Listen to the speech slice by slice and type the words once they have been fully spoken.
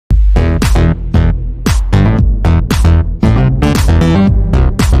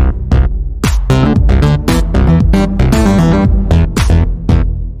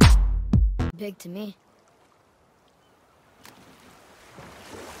to me.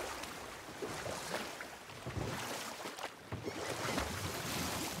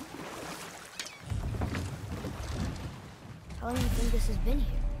 How long do you think this has been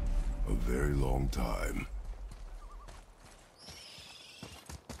here? A very long time.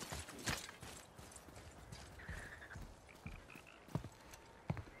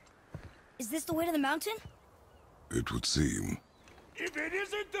 Is this the way to the mountain? It would seem. If it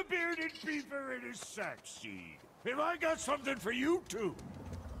isn't the bearded beaver, it is Sackseed. Have I got something for you too?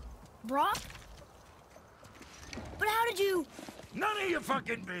 Brock? But how did you... None of your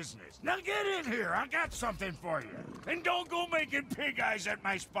fucking business. Now get in here. I got something for you. And don't go making pig eyes at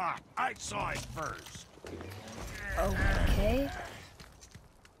my spot. I saw it first. Okay.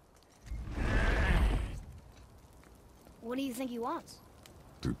 What do you think he wants?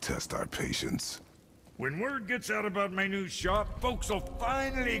 To test our patience. When word gets out about my new shop, folks will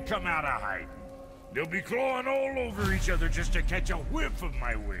finally come out of hiding. They'll be clawing all over each other just to catch a whiff of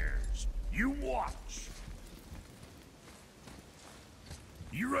my wares. You watch.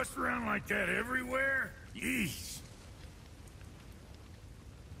 You rush around like that everywhere? Yeesh.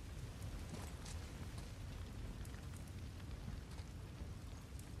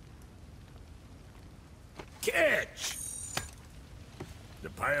 Catch! The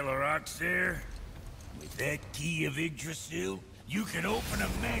pile of rocks there? With that key of Yggdrasil, you can open a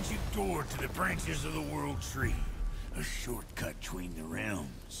magic door to the branches of the World Tree. A shortcut between the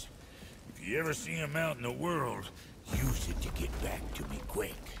realms. If you ever see him out in the world, use it to get back to me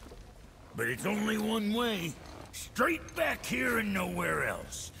quick. But it's only one way. Straight back here and nowhere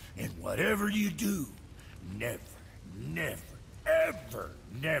else. And whatever you do, never, ever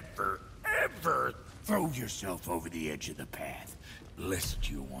throw yourself over the edge of the path. Lest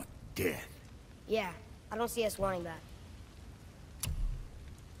you want death. Yeah, I don't see us wanting that.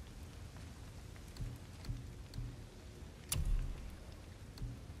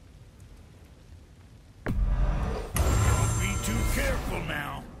 Don't be too careful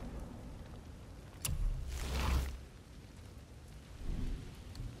now.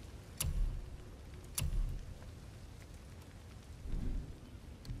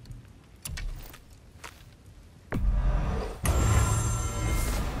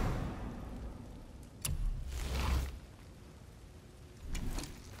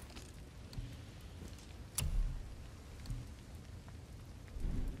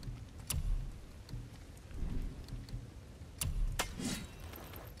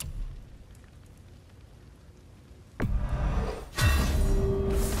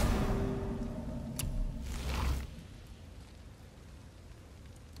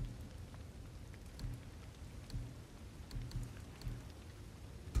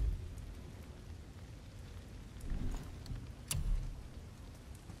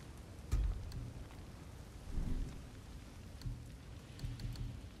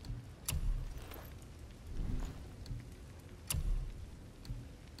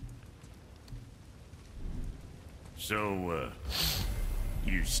 So,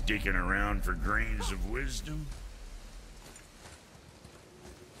 you sticking around for grains of wisdom?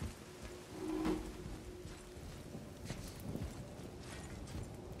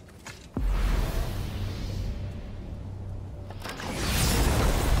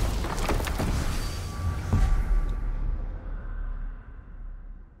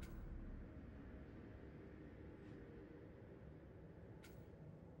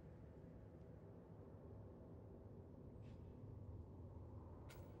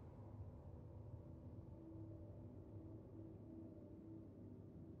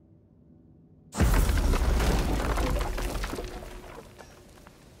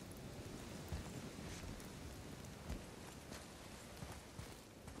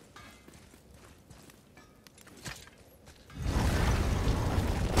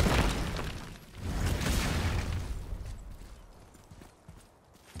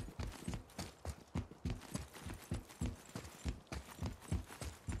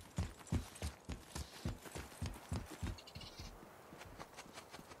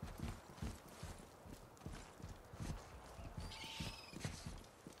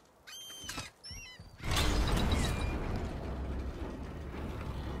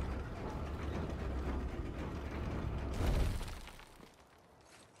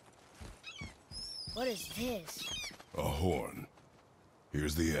 What is this? A horn.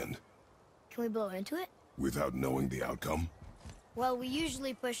 Here's the end. Can we blow into it? Without knowing the outcome? Well, we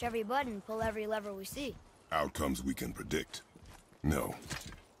usually push every button, pull every lever we see. Outcomes we can predict. No.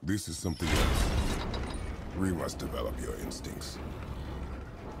 This is something else. We must develop your instincts.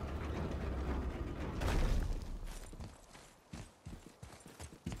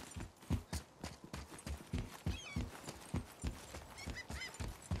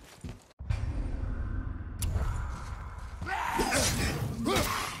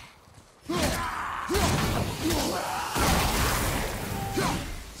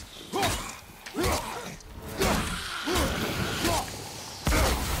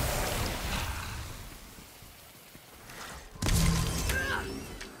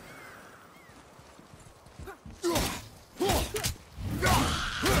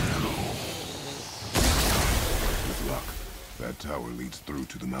 leads through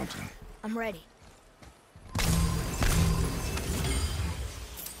to the mountain. I'm ready.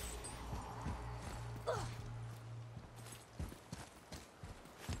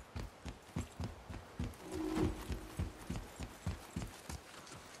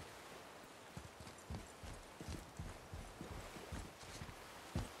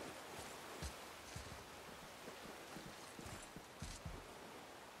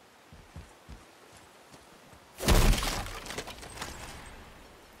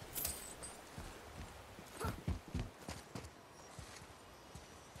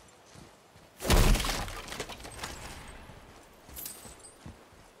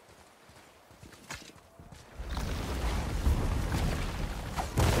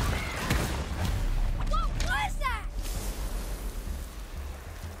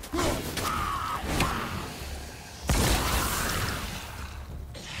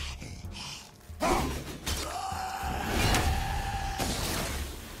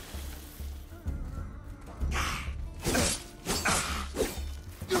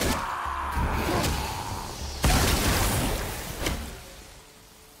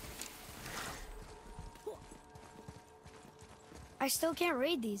 I still can't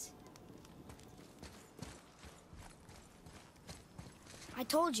read these. I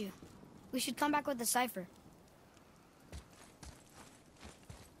told you. We should come back with the cipher.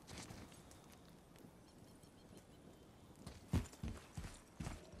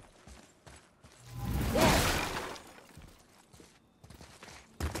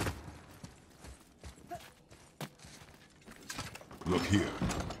 Look here.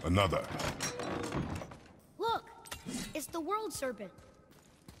 Another. Look! It's the world serpent.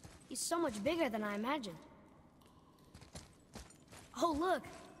 He's so much bigger than I imagined. Oh, look!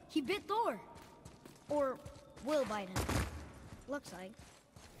 He bit Thor! Or will bite him. Looks like.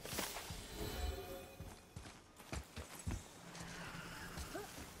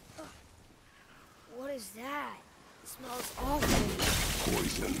 What is that? It smells awful.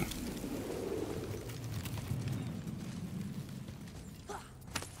 Poison.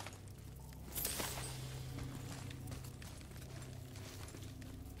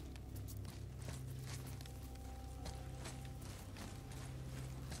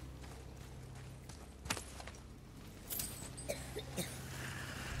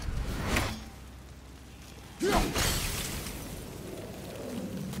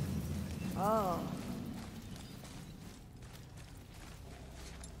 Oh.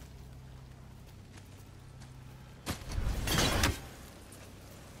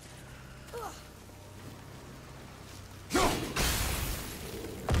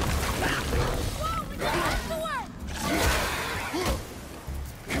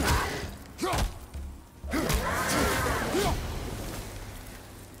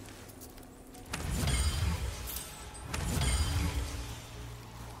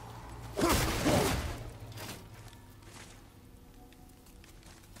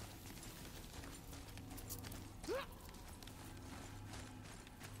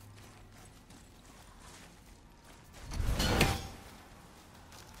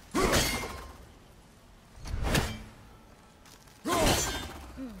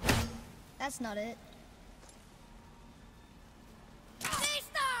 That's not it.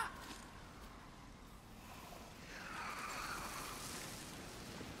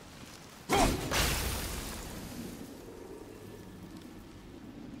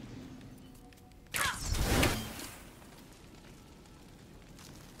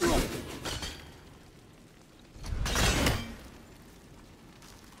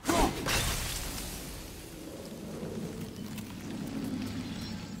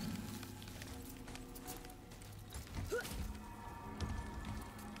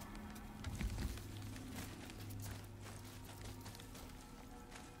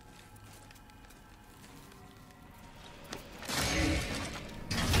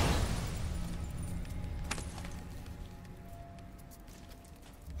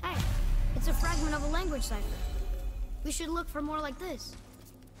 It's a fragment of a language cipher. We should look for more like this.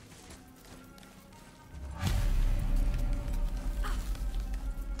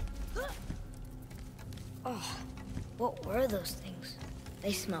 Oh, what were those things?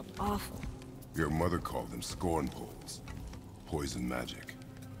 They smelled awful. Your mother called them scorn poles. Poison magic.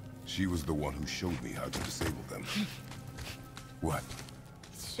 She was the one who showed me how to disable them. What?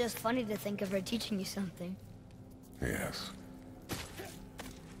 It's just funny to think of her teaching you something. Yes.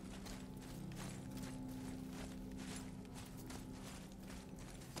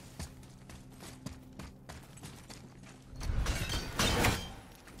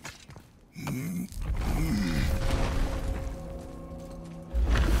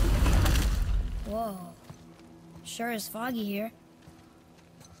 Whoa. Sure is foggy here.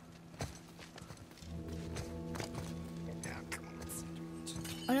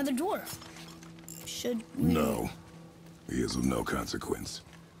 another door. Should we... No. He is of no consequence.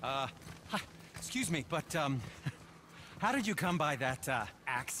 Hi, excuse me, but, how did you come by that,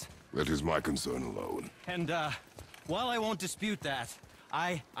 axe? That is my concern alone. And, while I won't dispute that,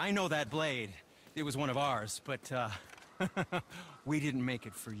 I know that blade. It was one of ours, but, we didn't make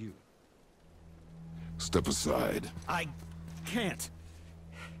it for you. Step aside. I can't.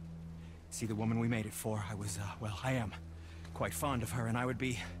 See, the woman we made it for, I was, well, I am quite fond of her, and I would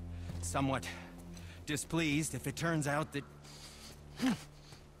be somewhat displeased if it turns out that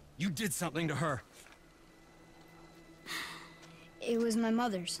you did something to her. It was my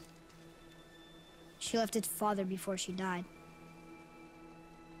mother's. She left its father before she died.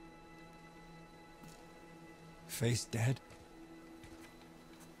 Face dead?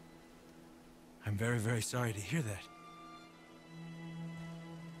 I'm very, very sorry to hear that.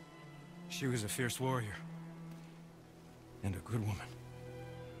 She was a fierce warrior. And a good woman.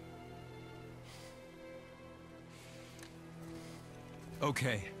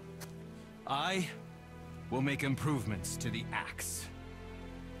 Okay. I will make improvements to the axe.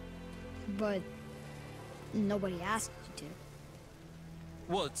 But nobody asked you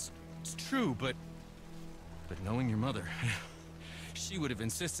to. Well, it's true, but knowing your mother, she would have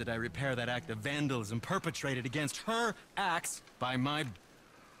insisted I repair that act of vandalism perpetrated against her axe by my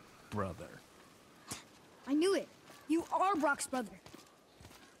brother. I knew it. You are Brock's brother.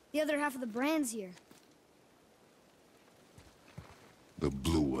 The other half of the brand's here. The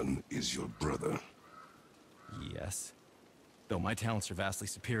blue one is your brother. Yes. Though my talents are vastly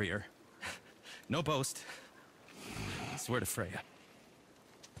superior. No boast. I swear to Freya.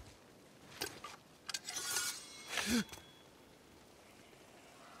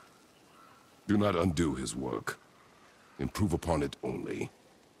 Do not undo his work. Improve upon it only.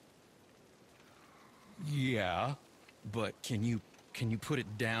 Yeah, but can you put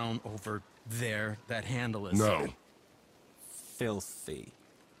it down over there? That handle is... No. Filthy.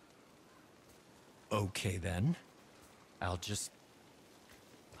 Okay, then. I will just...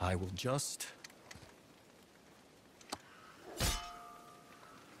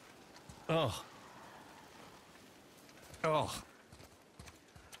 Oh. Oh.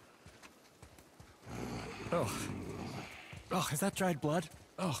 Oh. Oh, is that dried blood?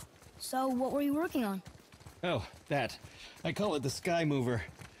 Oh. So, what were you working on? Oh, that. I call it the Sky Mover.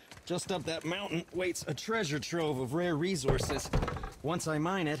 Just up that mountain waits a treasure trove of rare resources. Once I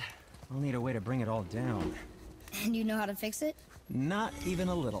mine it, I'll need a way to bring it all down. And you know how to fix it? Not even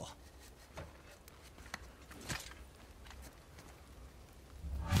a little.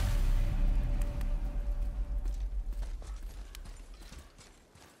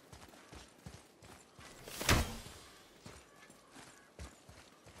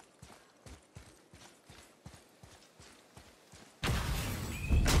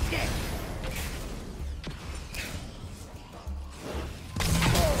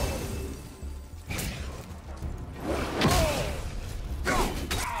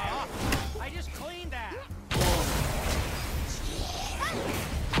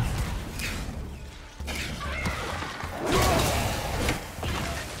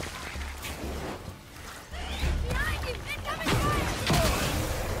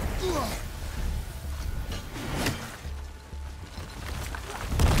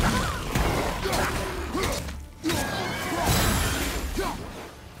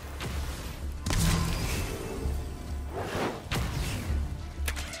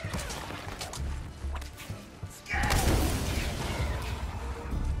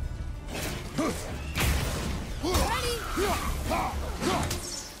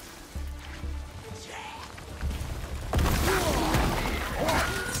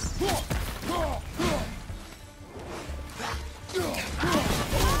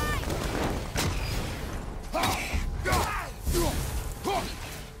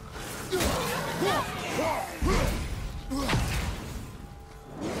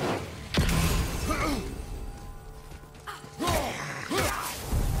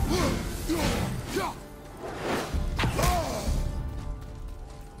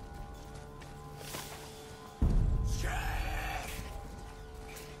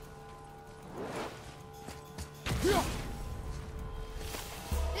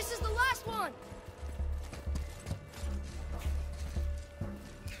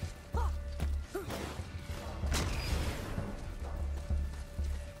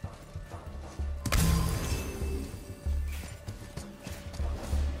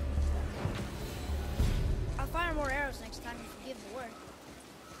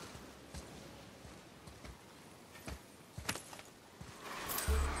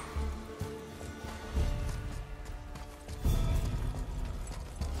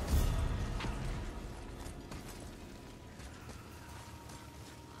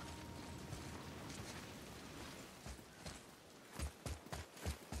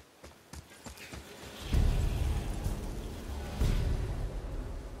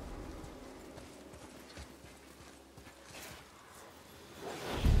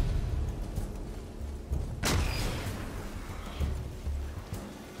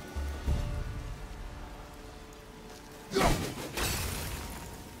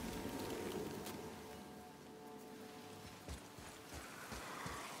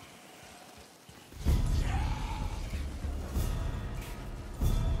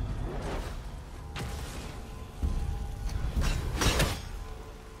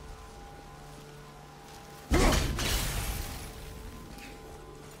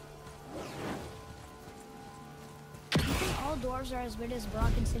 all dwarves are as weird as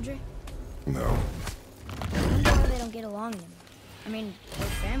Brock and Sindri? No, I wonder why they don't get along anymore. I mean, they're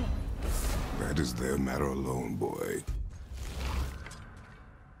family. that is their matter alone, boy.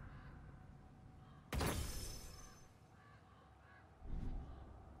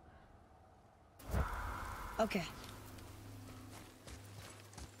 Okay.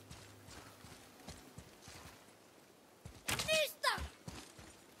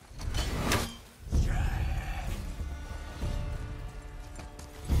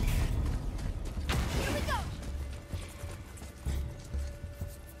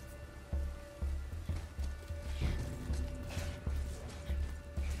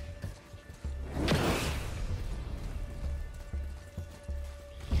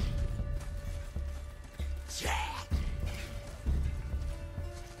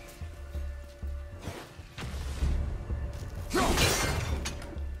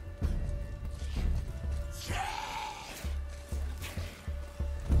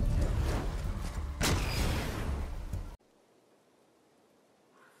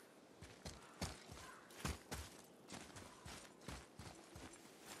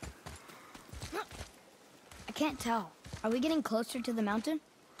 I can't tell. Are we getting closer to the mountain?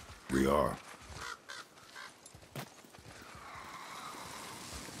 We are.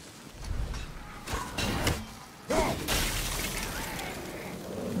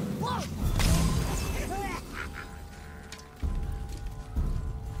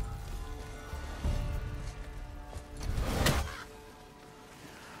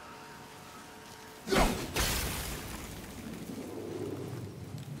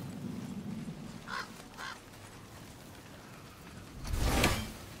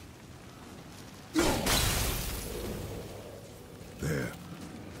 There.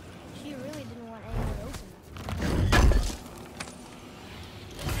 She really didn't want anyone to open it.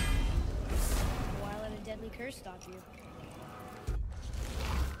 Why let a deadly curse stop you?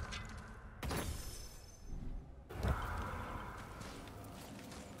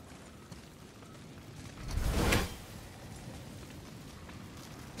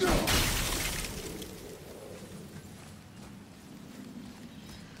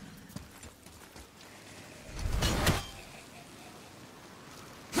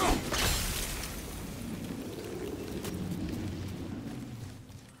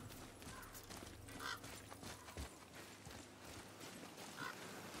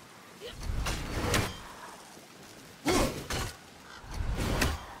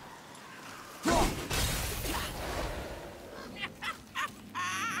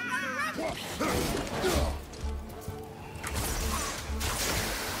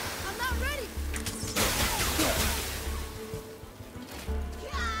 I'm not ready.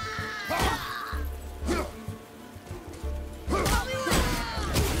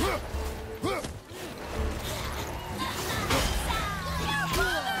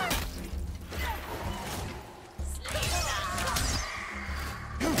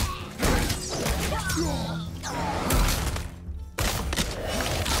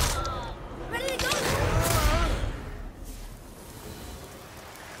 Ready to go.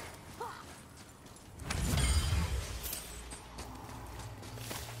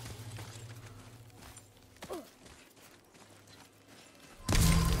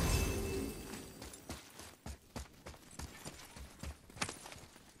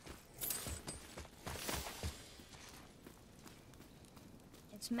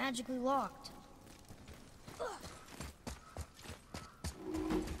 It's magically locked.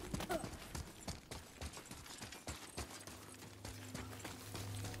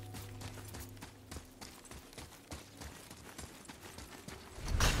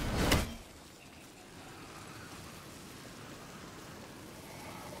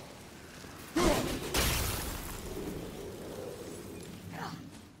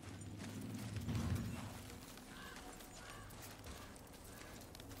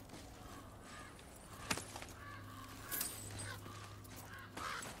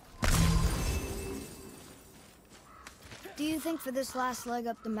 Do you think for this last leg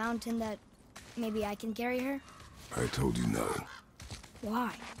up the mountain that maybe I can carry her? I told you no.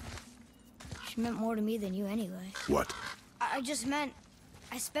 Why? She meant more to me than you anyway. What? I just meant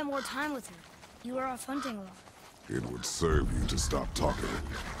I spent more time with her. You were off hunting a lot. It would serve you to stop talking.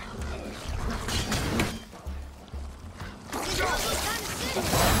 It's almost time to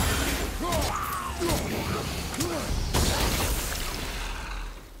sit.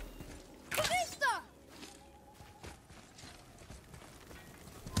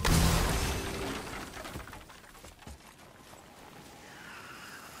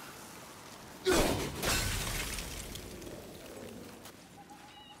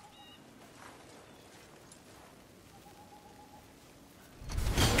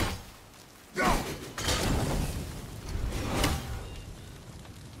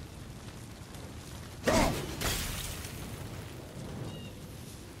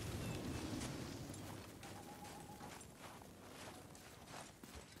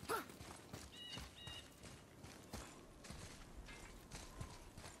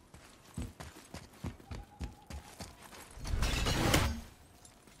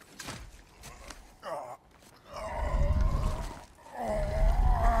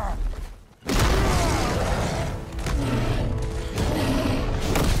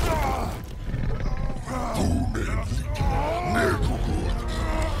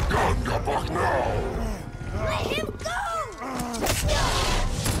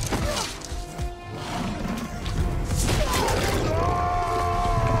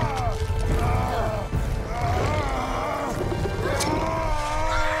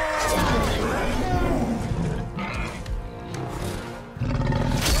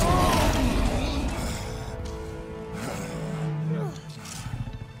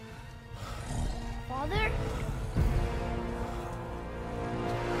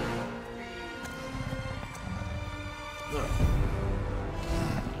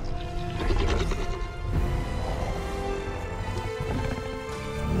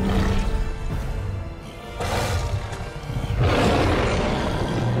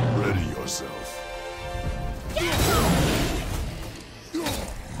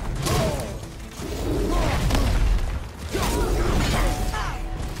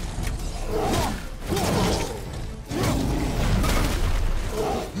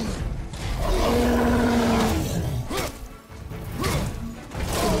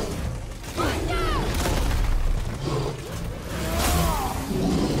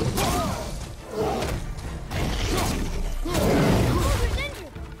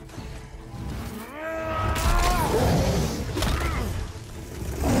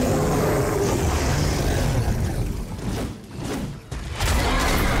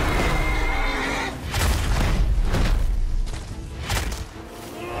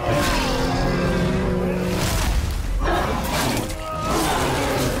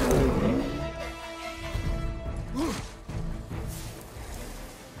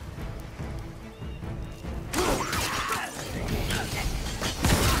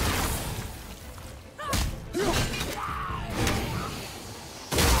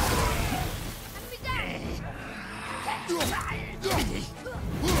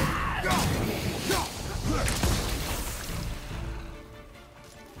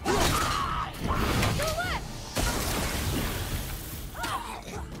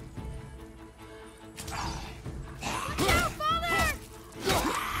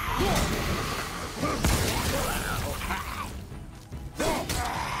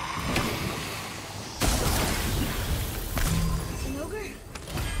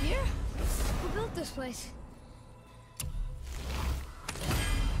 this place.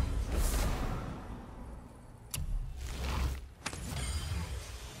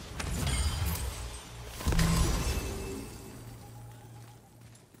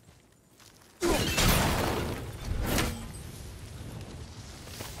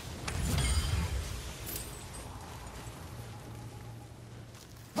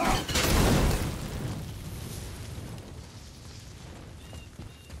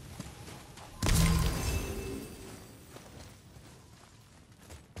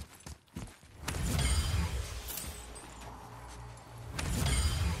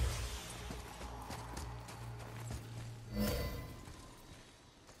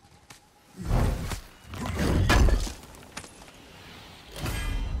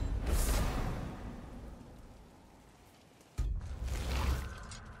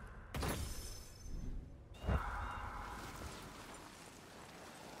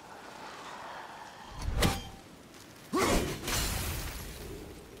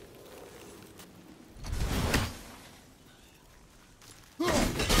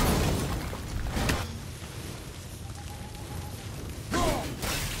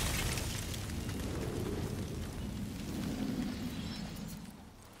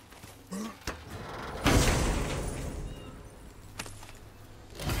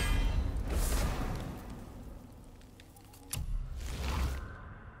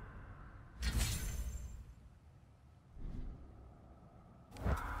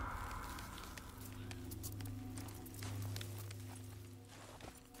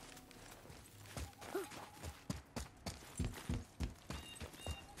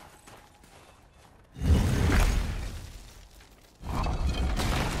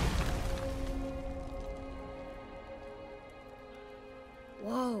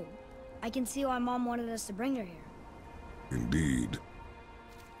 Whoa. I can see why Mom wanted us to bring her here. Indeed.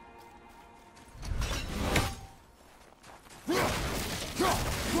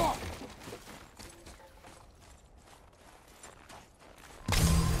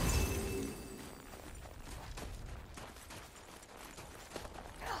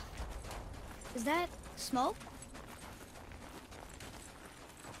 Is that smoke?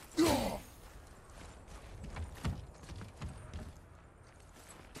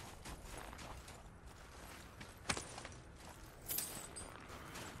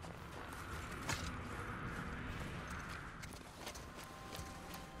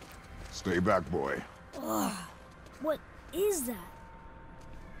 Stay back, boy. Ugh. What is that?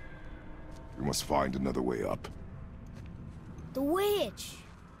 We must find another way up. The witch!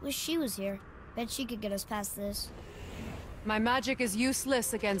 Wish she was here. Bet she could get us past this. My magic is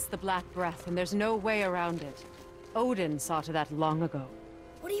useless against the Black Breath, and there's no way around it. Odin saw to that long ago.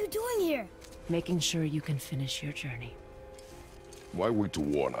 What are you doing here? Making sure you can finish your journey. Why wait to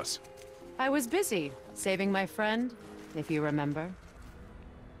warn us? I was busy, saving my friend, if you remember.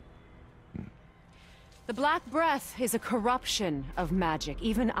 The Black Breath is a corruption of magic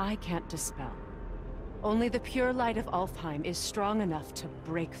even I can't dispel. Only the pure light of Alfheim is strong enough to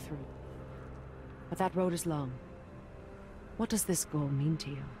break through. But that road is long. What does this goal mean to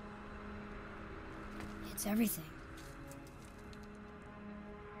you? It's everything.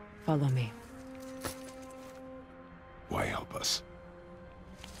 Follow me. Why help us?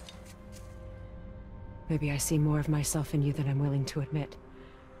 Maybe I see more of myself in you than I'm willing to admit.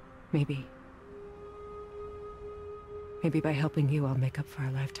 Maybe by helping you, I'll make up for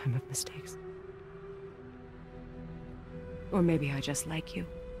a lifetime of mistakes. Or maybe I just like you.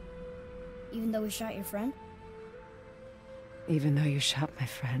 Even though we shot your friend? Even though you shot my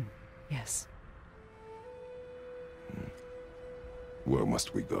friend, yes. Where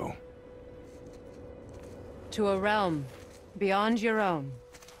must we go? To a realm beyond your own.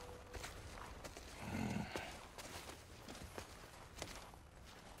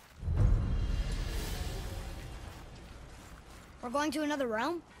 We're going to another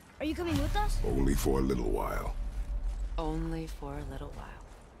realm? Are you coming with us? Only for a little while. Only for a little while.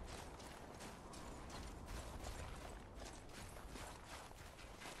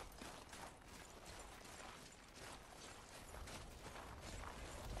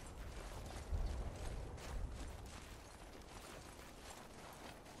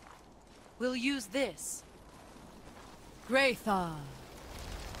 We'll use this. Graythaw.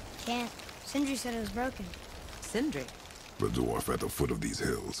 Can't. Sindri said it was broken. Sindri. The dwarf at the foot of these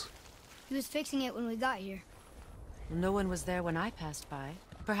hills. He was fixing it when we got here. No one was there when I passed by.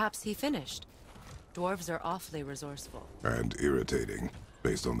 Perhaps he finished. Dwarves are awfully resourceful. And irritating,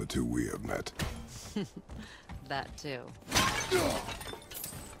 based on the two we have met. That too.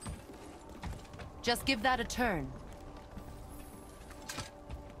 Just give that a turn.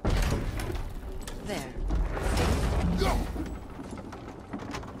 There. Go!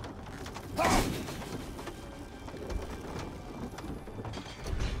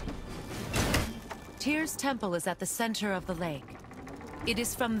 Tyr's temple is at the center of the lake. It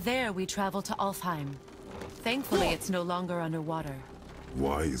is from there we travel to Alfheim. Thankfully, it's no longer underwater.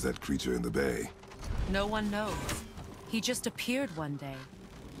 Why is that creature in the bay? No one knows. He just appeared one day.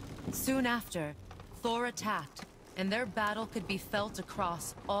 Soon after, Thor attacked, and their battle could be felt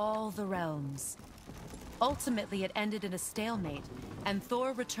across all the realms. Ultimately, it ended in a stalemate, and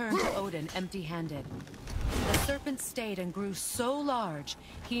Thor returned to Odin empty-handed. The serpent stayed and grew so large,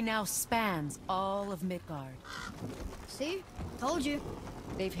 he now spans all of Midgard. See? Told you.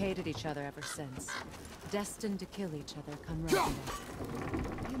 They've hated each other ever since. Destined to kill each other come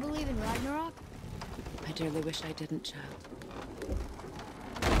Ragnarok. You believe in Ragnarok? I dearly wish I didn't, child.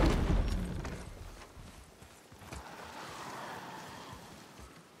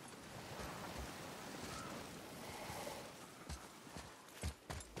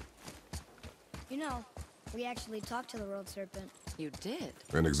 You know, we actually talked to the World Serpent. You did?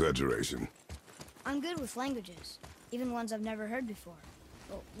 An exaggeration. I'm good with languages, even ones I've never heard before.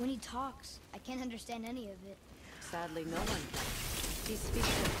 But when he talks, I can't understand any of it. Sadly, no one can. He speaks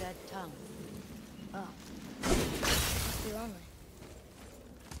a dead tongue. Oh. Must be lonely.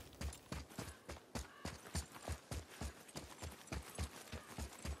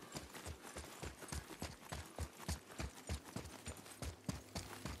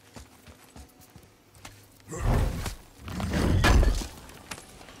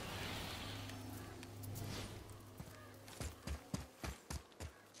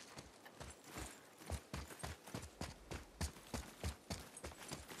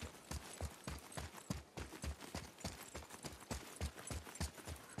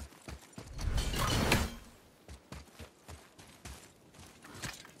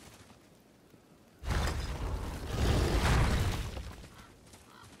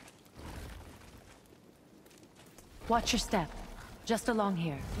 Watch your step. Just along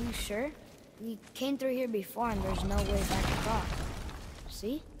here. You sure? We came through here before and there's no way back across.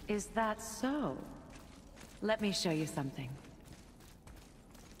 See? Is that so? Let me show you something.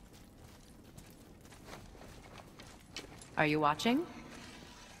 Are you watching?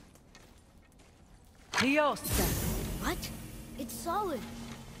 Lyosta! What? It's solid.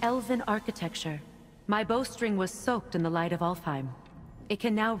 Elven architecture. My bowstring was soaked in the light of Alfheim. It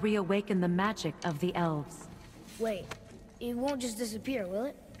can now reawaken the magic of the elves. Wait, it won't just disappear, will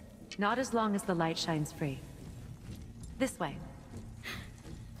it? Not as long as the light shines free. This way.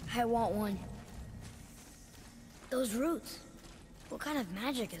 I want one. Those roots. What kind of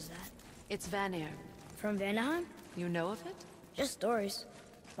magic is that? It's Vanir. From Vanaheim? You know of it? Just stories.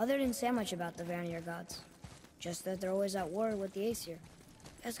 Mother didn't say much about the Vanir gods. Just that they're always at war with the Aesir.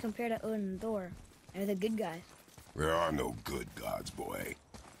 As compared to Odin and Thor, they're the good guys. There are no good gods, boy.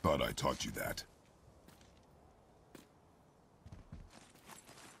 Thought I taught you that.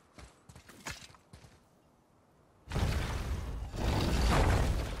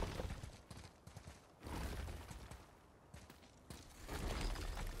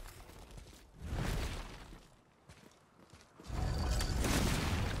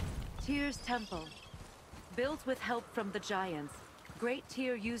 Tyr's temple. Built with help from the giants, Great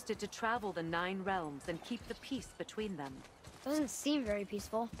Tyr used it to travel the 9 realms and keep the peace between them. Doesn't seem very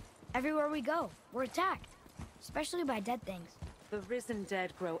peaceful. Everywhere we go, we're attacked. Especially by dead things. The risen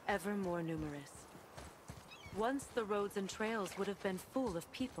dead grow ever more numerous. Once the roads and trails would have been full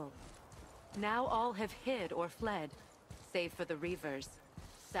of people. Now all have hid or fled, save for the Reavers,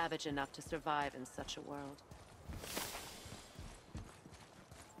 savage enough to survive in such a world.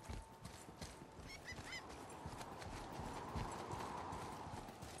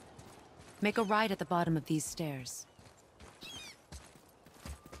 Make a right at the bottom of these stairs.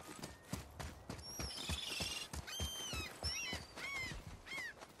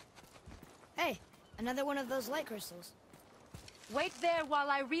 Hey, another one of those light crystals. Wait there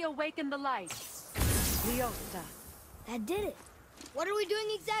while I reawaken the light. Lyosta. That did it. What are we doing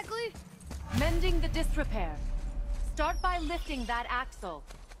exactly? Mending the disrepair. Start by lifting that axle.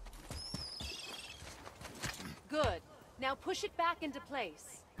 Good. Now push it back into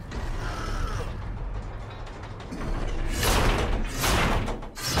place.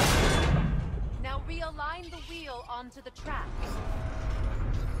 Now realign the wheel onto the track.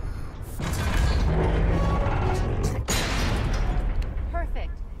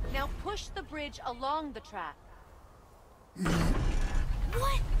 Perfect. Now push the bridge along the track.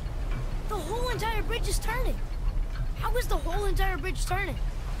 What? The whole entire bridge is turning. How is the whole entire bridge turning?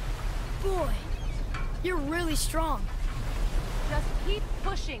 Boy, you're really strong. Just keep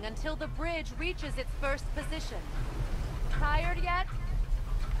pushing until the bridge reaches its first position. Tired yet?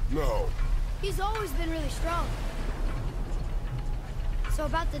 No. He's always been really strong. So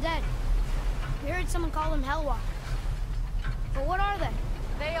about the dead. We heard someone call them Hellwalkers. But what are they?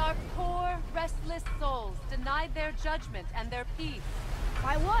 They are poor, restless souls, denied their judgment and their peace.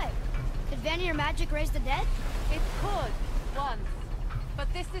 By what? Could Vanir magic raise the dead? It could, once. But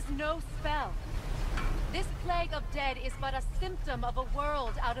this is no spell. This plague of dead is but a symptom of a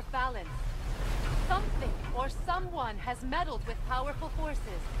world out of balance. Something or someone has meddled with powerful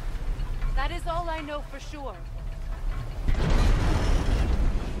forces. That is all I know for sure.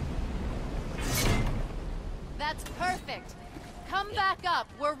 That's perfect. Come back up.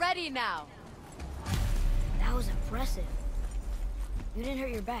 We're ready now. That was impressive. You didn't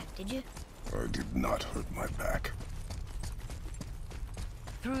hurt your back, did you? I did not hurt my back.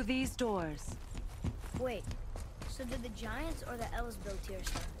 Through these doors. Wait, so did the Giants or the Elves build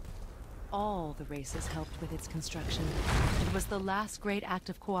Tearstar? All the races helped with its construction. It was the last great act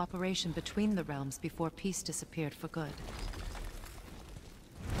of cooperation between the realms before peace disappeared for good.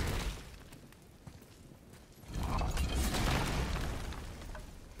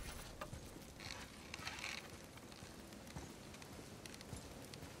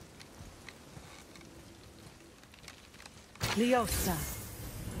 Liosa.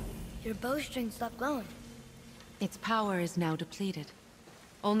 Your bowstring stopped glowing. Its power is now depleted.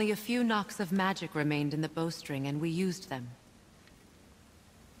 Only a few knocks of magic remained in the bowstring, and we used them.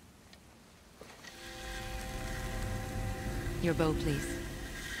 Your bow, please.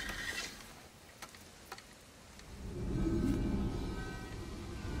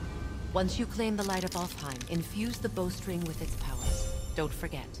 Once you claim the light of Alfheim, infuse the bowstring with its powers. Don't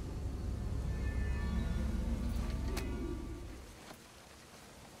forget.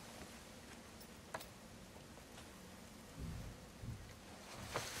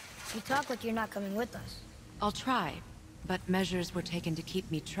 You talk like you're not coming with us. I'll try, but measures were taken to keep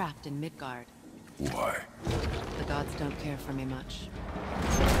me trapped in Midgard. Why? The gods don't care for me much.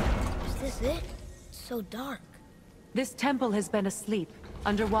 Is this it? It's so dark. This temple has been asleep,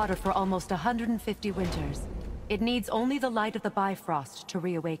 underwater for almost 150 winters. It needs only the light of the Bifrost to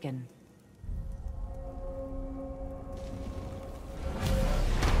reawaken.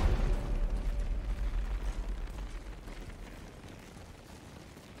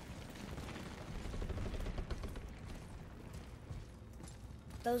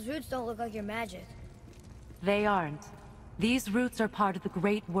 Those roots don't look like your magic. They aren't. These roots are part of the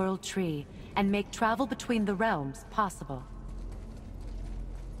Great World Tree, and make travel between the realms possible.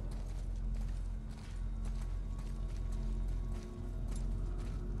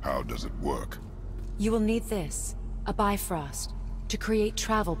 How does it work? You will need this, a Bifrost, to create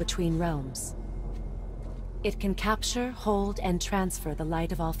travel between realms. It can capture, hold, and transfer the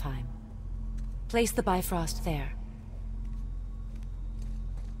light of Alfheim. Place the Bifrost there.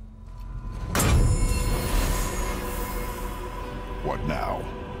 What now?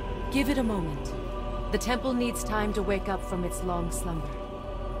 Give it a moment. The temple needs time to wake up from its long slumber.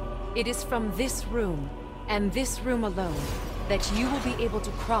 It is from this room, and this room alone, that you will be able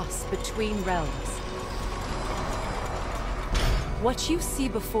to cross between realms. What you see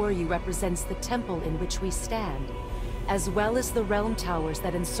before you represents the temple in which we stand, as well as the realm towers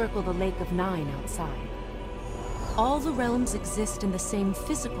that encircle the Lake of Nine outside. All the realms exist in the same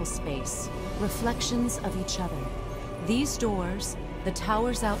physical space, reflections of each other. These doors, the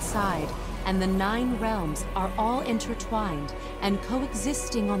towers outside, and the 9 realms are all intertwined and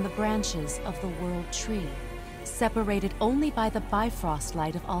coexisting on the branches of the World Tree, separated only by the Bifrost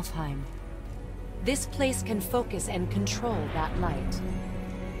light of Alfheim. This place can focus and control that light.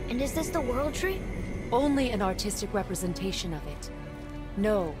 And is this the World Tree? Only an artistic representation of it.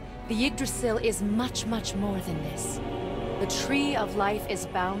 No, the Yggdrasil is much, much more than this. The Tree of Life is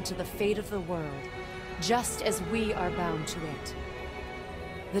bound to the fate of the world, just as we are bound to it.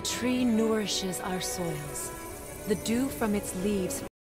 The tree nourishes our soils. The dew from its leaves